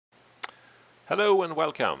Hello and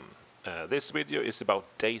welcome. This video is about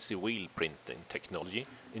daisy wheel printing technology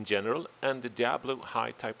in general and the Diablo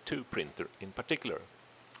HyType II printer in particular.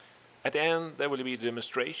 At the end there will be a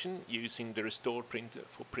demonstration using the restored printer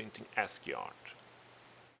for printing ASCII Art.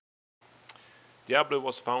 Diablo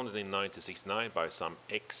was founded in 1969 by some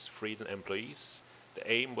ex-Freedom employees. The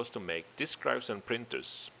aim was to make disk drives and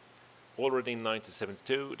printers. Already in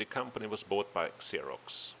 1972 the company was bought by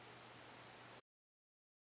Xerox.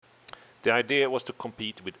 The idea was to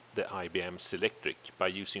compete with the IBM Selectric by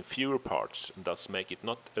using fewer parts and thus make it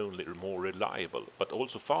not only more reliable but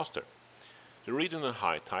also faster. The original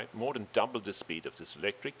HyType more than doubled the speed of the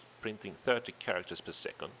Selectric, printing 30 characters per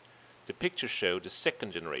second. The picture showed the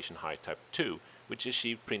second generation HyType II, which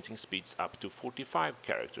achieved printing speeds up to 45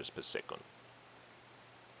 characters per second.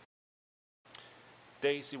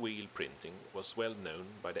 Daisy wheel printing was well known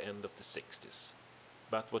by the end of the 60s,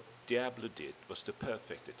 but what Diablo did was to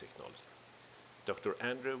perfect the technology. Dr.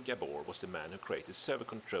 Andrew Gabor was the man who created a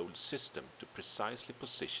servo-controlled system to precisely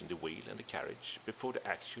position the wheel and the carriage before the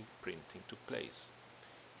actual printing took place.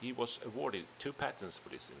 He was awarded 2 patents for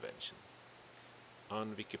this invention.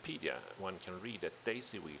 On Wikipedia one can read that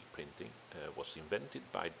daisy wheel printing was invented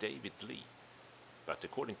by David Lee, but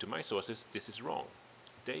according to my sources this is wrong.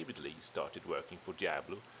 David Lee started working for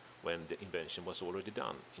Diablo when the invention was already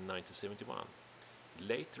done in 1971. He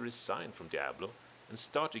later resigned from Diablo and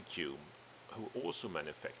started Cume, who also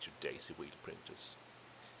manufactured daisy wheel printers.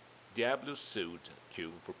 Diablo sued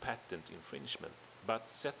Cume for patent infringement,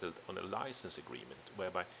 but settled on a license agreement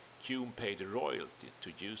whereby Cume paid a royalty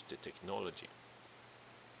to use the technology.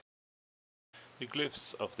 The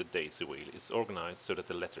glyphs of the daisy wheel is organized so that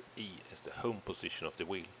the letter E is the home position of the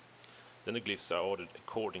wheel. Then the glyphs are ordered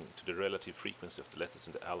according to the relative frequency of the letters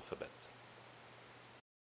in the alphabet.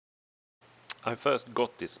 I first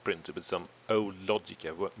got this printer with some old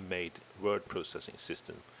Logica made word processing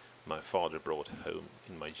system my father brought home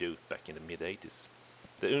in my youth back in the mid-80s.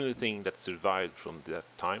 The only thing that survived from that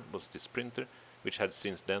time was this printer, which had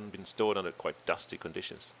since then been stored under quite dusty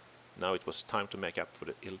conditions. Now it was time to make up for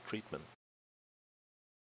the ill treatment.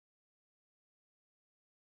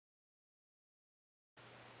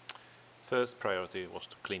 First priority was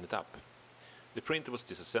to clean it up. The printer was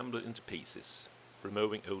disassembled into pieces,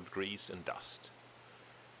 removing old grease and dust.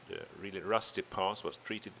 The really rusty parts was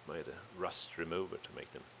treated by the rust remover to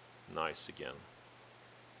make them nice again.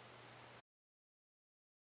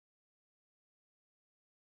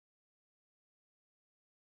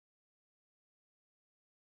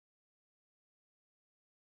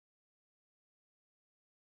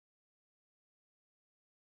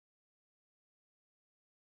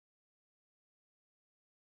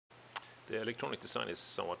 The electronic design is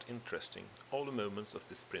somewhat interesting. All the movements of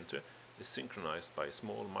this printer is synchronized by a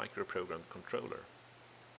small microprogrammed controller.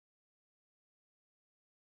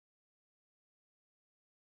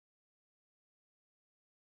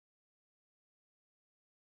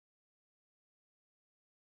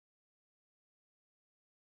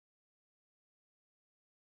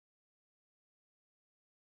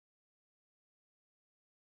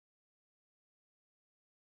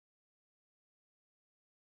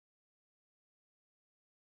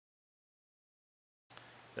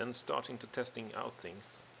 Then starting to testing out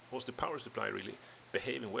things. Was the power supply really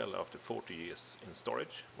behaving well after 40 years in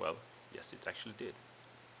storage? Well, yes, it actually did.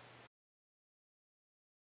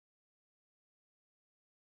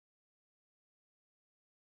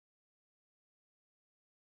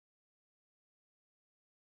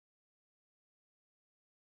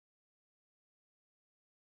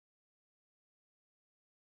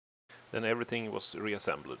 Then everything was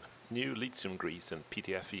reassembled. New lithium grease and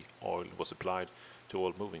PTFE oil was applied to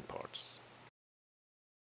all moving parts.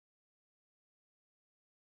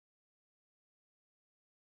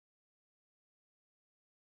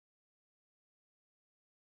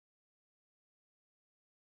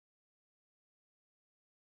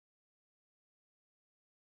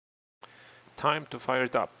 Time to fire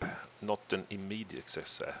it up. Not an immediate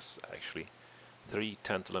success actually. 3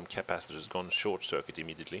 tantalum capacitors gone short circuit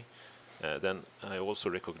immediately. Then I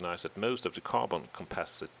also recognized that most of the carbon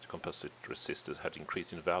composite resistors had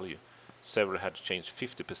increased in value. Several had changed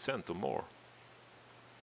 50% or more.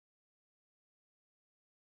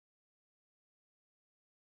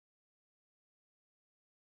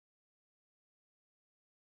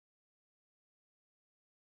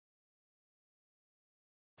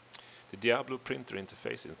 The Diablo printer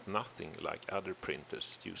interface is nothing like other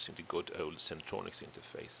printers using the good old Centronics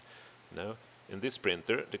interface. No, in this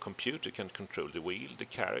printer the computer can control the wheel, the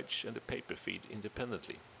carriage and the paper feed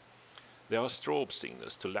independently. There are strobe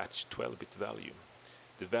signals to latch 12-bit value.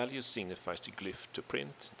 The value signifies the glyph to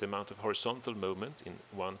print, the amount of horizontal movement in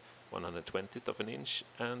 1/120th of an inch,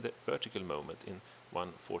 and the vertical movement in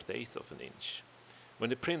 1/48th of an inch.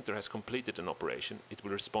 When the printer has completed an operation, it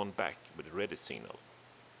will respond back with a ready signal.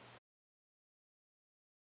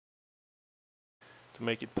 To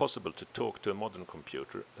make it possible to talk to a modern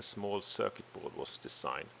computer, a small circuit board was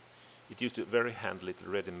designed. It used a very handy little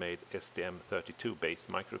ready-made STM32 based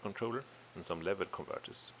microcontroller and some level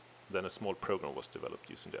converters. Then a small program was developed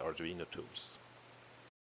using the Arduino tools.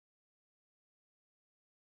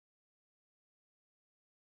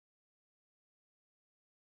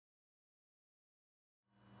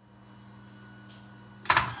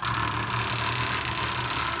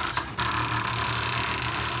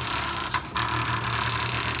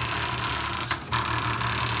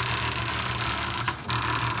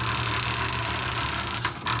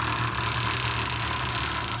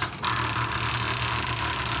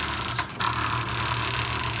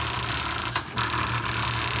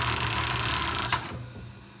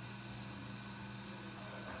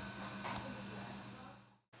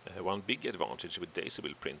 One big advantage with daisy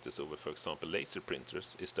wheel printers over, for example, laser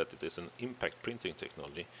printers is that it is an impact printing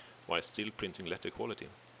technology while still printing letter quality.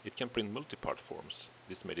 It can print multi-part forms.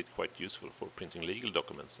 This made it quite useful for printing legal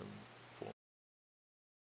documents and forms.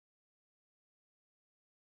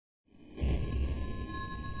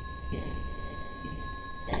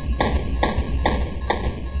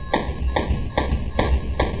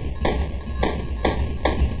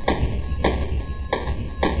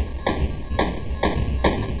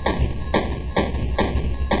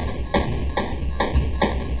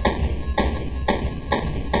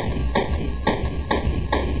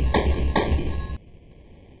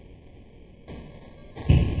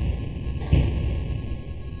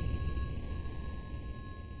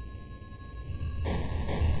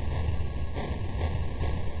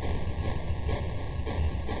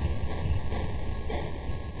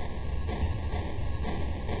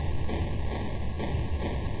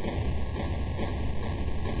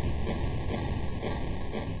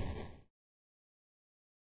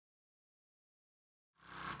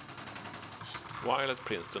 While at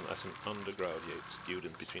Princeton as an undergraduate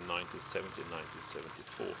student between 1970 and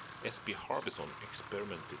 1974, S P Harbison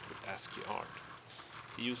experimented with ASCII Art.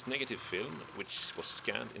 He used negative film, which was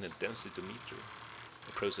scanned in a densitometer,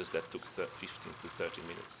 a process that took 15 to 30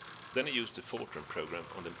 minutes. Then he used the Fortran program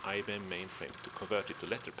on the IBM mainframe to convert it to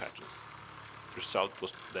letter patterns. The result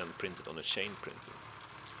was then printed on a chain printer.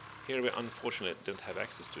 Here we unfortunately don't have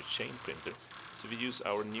access to a chain printer, so we use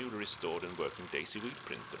our newly restored and working daisy wheel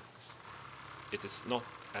printer. It is not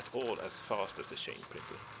at all as fast as the chain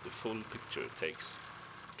printer. The full picture takes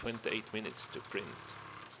 28 minutes to print.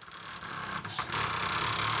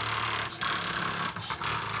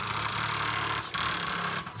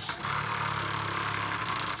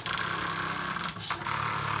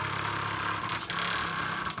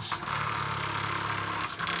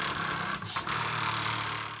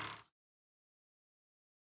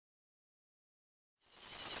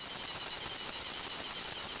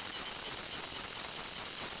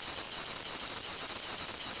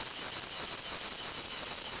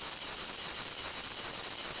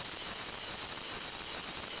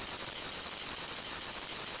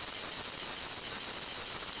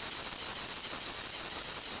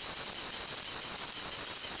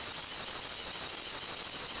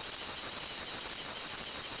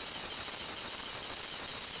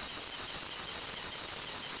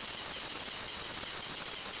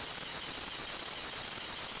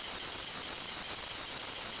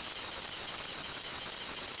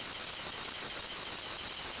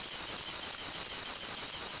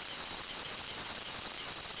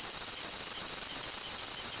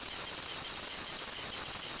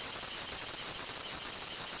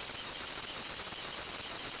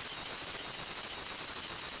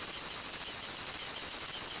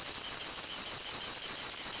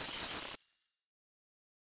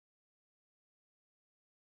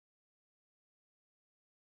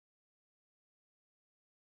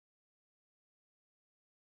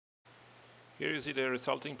 Here you see the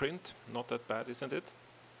resulting print. Not that bad, isn't it?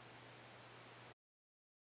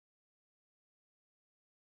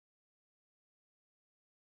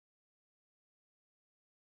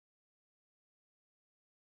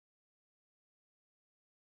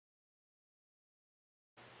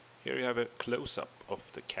 Here you have a close-up of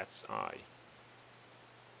the cat's eye.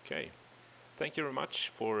 Okay, thank you very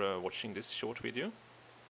much for watching this short video.